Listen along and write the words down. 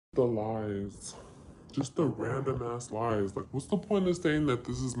the lies. Just the random ass lies. Like, what's the point of saying that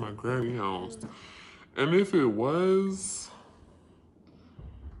this is my granny house? And if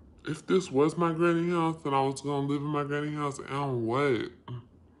this was my granny house and I was gonna live in my granny house, and what?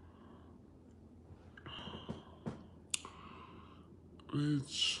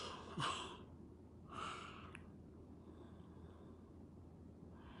 Bitch.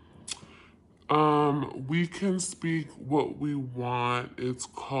 We can speak what we want. It's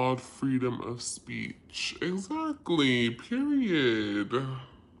called freedom of speech. Exactly. Period.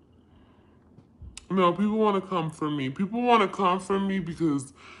 No, people want to come for me. People want to come for me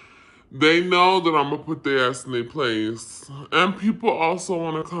because they know that I'm gonna put their ass in their place. And people also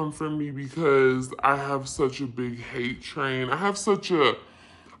want to come for me because I have such a big hate train. I have such a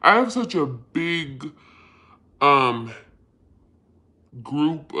big um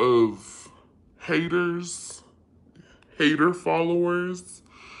group of haters, hater followers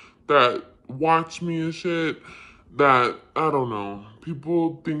that watch me and shit that I don't know.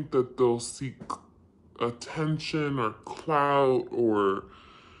 People think that they'll seek attention or clout or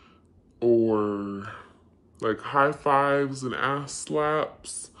like high fives and ass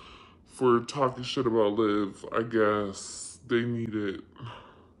slaps for talking shit about Liv. I guess they need it.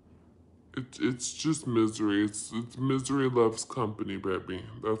 It's just misery. It's misery loves company, baby.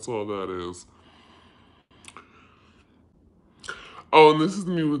 That's all that is. Oh, and this is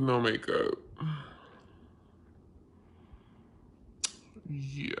me with no makeup.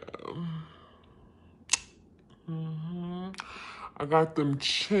 Yeah. I got them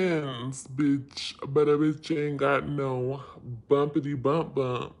chins, bitch, but a bitch ain't got no bumpity bump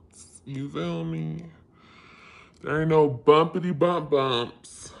bumps. You feel me? There ain't no bumpity bump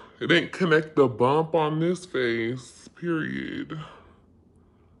bumps. It ain't connect the bump on this face, period.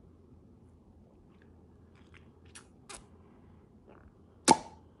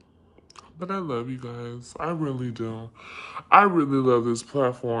 But I love you guys. I really do. I really love this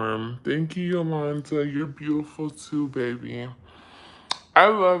platform. Thank you, Yolanda. You're beautiful too, baby. I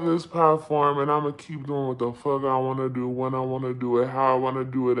love this platform and I'm gonna keep doing what the fuck I wanna do, when I wanna do it, how I wanna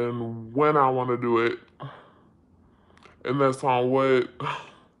do it, and when I wanna do it. And that's on what?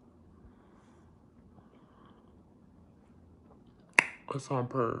 That's on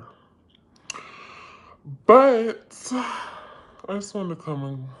per. But I just wanted to come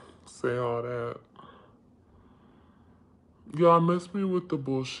and say all that. Y'all miss me with the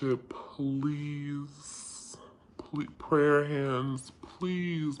bullshit, please. Please, prayer hands,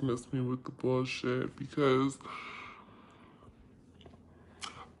 please miss me with the bullshit because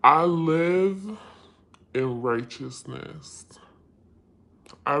I live in righteousness.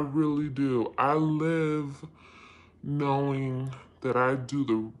 I really do. I live knowing that I do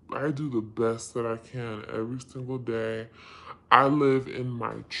the best that I can every single day. I live in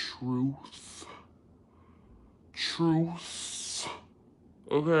my truth. Truth.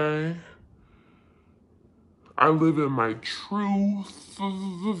 Okay? I live in my truth.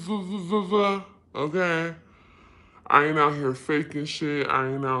 Okay? I ain't out here faking shit. I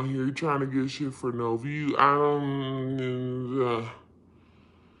ain't out here trying to get shit for no view. I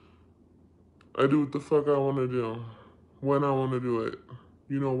do what the fuck I want to do. When I want to do it.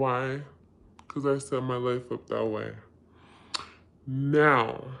 You know why? Because I set my life up that way.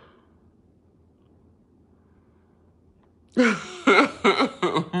 Now,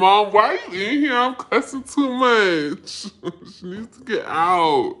 Mom, why are you in here? I'm cussing too much. She needs to get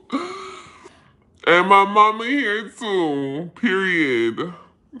out. And my mama here too. Period.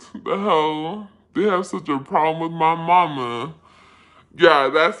 The hell? They have such a problem with my mama. Yeah,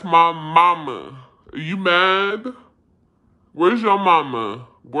 that's my mama. Are you mad? Where's your mama?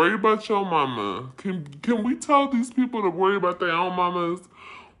 Worry about your mama. Can we tell these people to worry about their own mamas?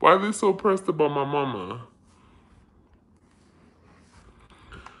 Why are they so pressed about my mama?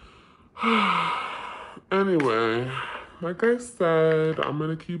 Anyway, like I said, I'm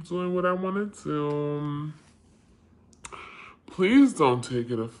gonna keep doing what I want to do. Please don't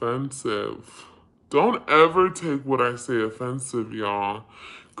take it offensive. Don't ever take what I say offensive, y'all.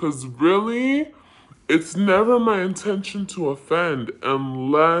 Because really, it's never my intention to offend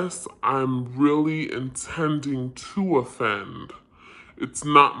unless I'm really intending to offend. It's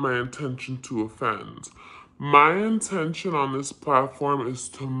not my intention to offend. My intention on this platform is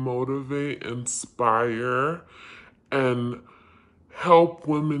to motivate, inspire, and help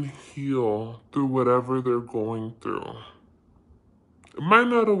women heal through whatever they're going through. It might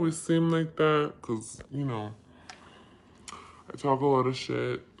not always seem like that because, I talk a lot of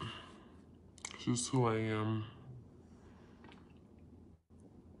shit. It's just who I am.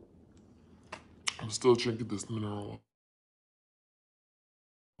 I'm still drinking this mineral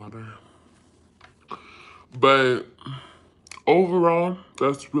water. But overall,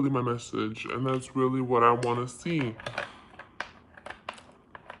 that's really my message, and that's really what I want to see.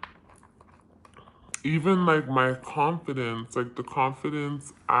 Even like my confidence, like the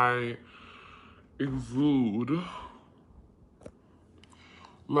confidence I exude,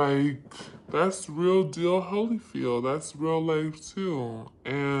 like that's real deal Holyfield. That's real life too.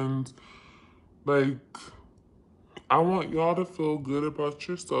 And like I want y'all to feel good about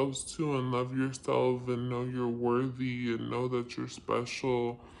yourselves too and love yourself and know you're worthy and know that you're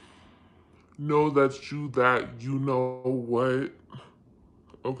special. Know that you know what,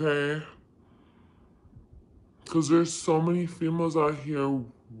 okay? Because there's so many females out here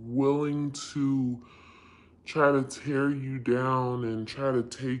willing to try to tear you down and try to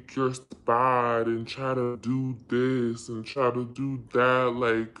take your spot and try to do this and try to do that.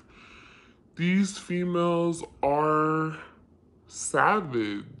 Like, these females are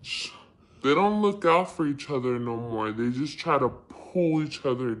savage. They don't look out for each other no more. They just try to pull each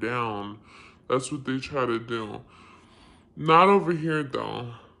other down. That's what they try to do. Not over here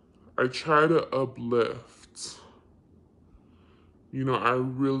though. I try to uplift. You know, I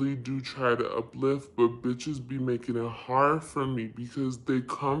really do try to uplift, but bitches be making it hard for me because they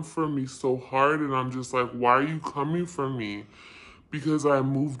come for me so hard and I'm just like, why are you coming for me? Because I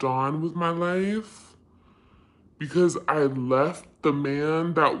moved on with my life? Because I left the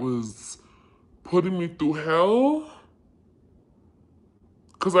man that was putting me through hell?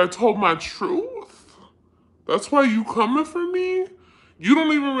 Because I told my truth? That's why you coming for me? You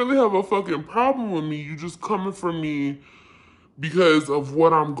don't even really have a fucking problem with me. You just coming for me because of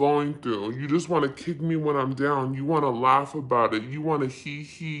what I'm going through. You just want to kick me when I'm down. You want to laugh about it. You want to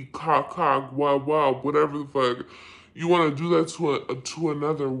hee, cock, wow, whatever the fuck. You want to do that to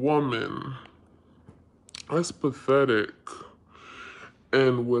another woman. That's pathetic.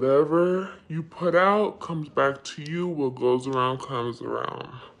 And whatever you put out comes back to you. What goes around comes around.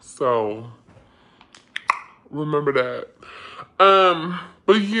 So remember that.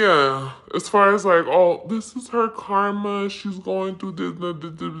 But yeah, as far as like, oh, this is her karma, she's going through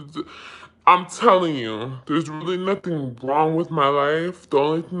this. I'm telling you, there's really nothing wrong with my life. The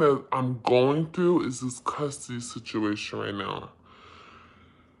only thing that I'm going through is this custody situation right now.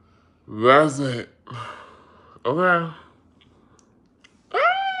 That's it. Okay.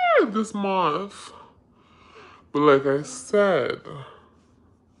 This month. But like I said,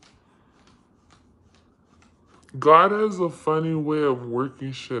 God has a funny way of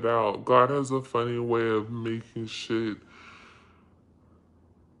working shit out. God has a funny way of making shit,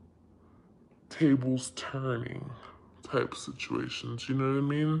 tables turning type situations. You know what I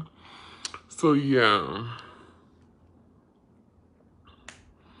mean? So yeah.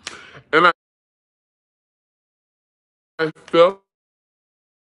 And I feel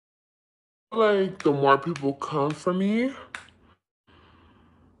like the more people come for me,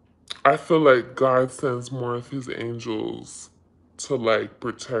 I feel like God sends more of his angels to like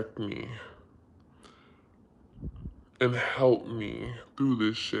protect me and help me through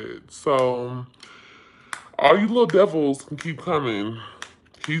this shit. So all you little devils can keep coming.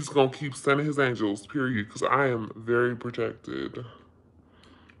 He's gonna keep sending his angels, period, because I am very protected.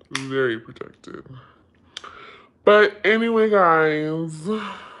 Very protected. But anyway, guys,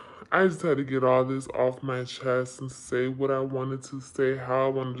 I just had to get all this off my chest and say what I wanted to say, how I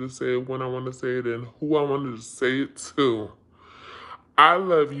wanted to say it, when I wanted to say it, and who I wanted to say it to. I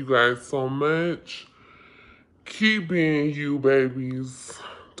love you guys so much. Keep being you, babies.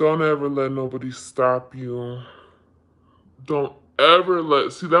 Don't ever let nobody stop you. Don't ever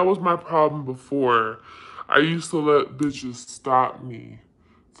let, see, that was my problem before. I used to let bitches stop me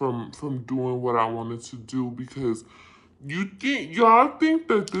from doing what I wanted to do because y'all think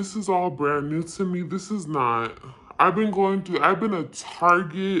that this is all brand new to me. This is not. I've been a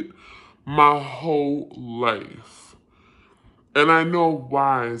target my whole life. And I know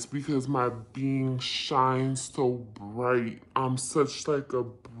why. It's because my being shines so bright. I'm such like a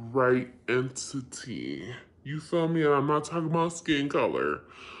bright entity. You feel me? And I'm not talking about skin color.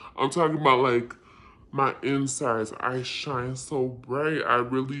 I'm talking about like my insides. I shine so bright. I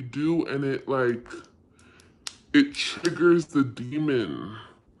really do. And it triggers the demon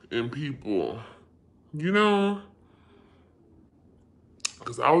in people. You know?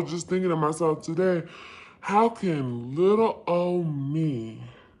 Because I was just thinking to myself today, how can little old me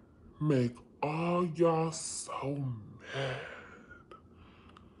make all y'all so mad?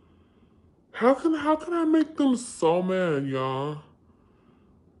 How can I make them so mad, y'all?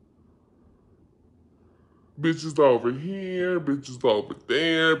 Bitches over here, bitches over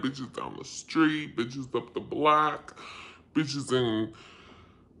there, bitches down the street, bitches up the block, bitches in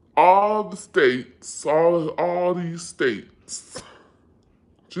all the states, all these states,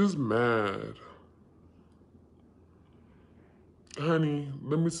 just mad. Honey,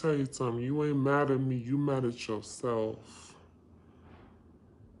 let me tell you something. You ain't mad at me, you mad at yourself.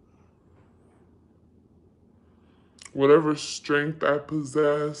 Whatever strength I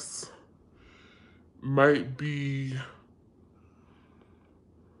possess might be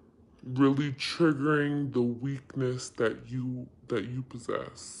really triggering the weakness that you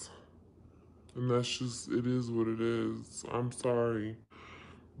possess. And that's just, it is what it is. I'm sorry.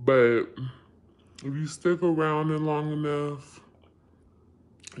 But if you stick around it long enough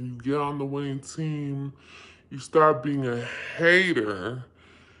and you get on the winning team, you start being a hater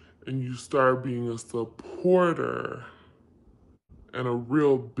and you start being a supporter and a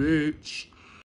real bitch,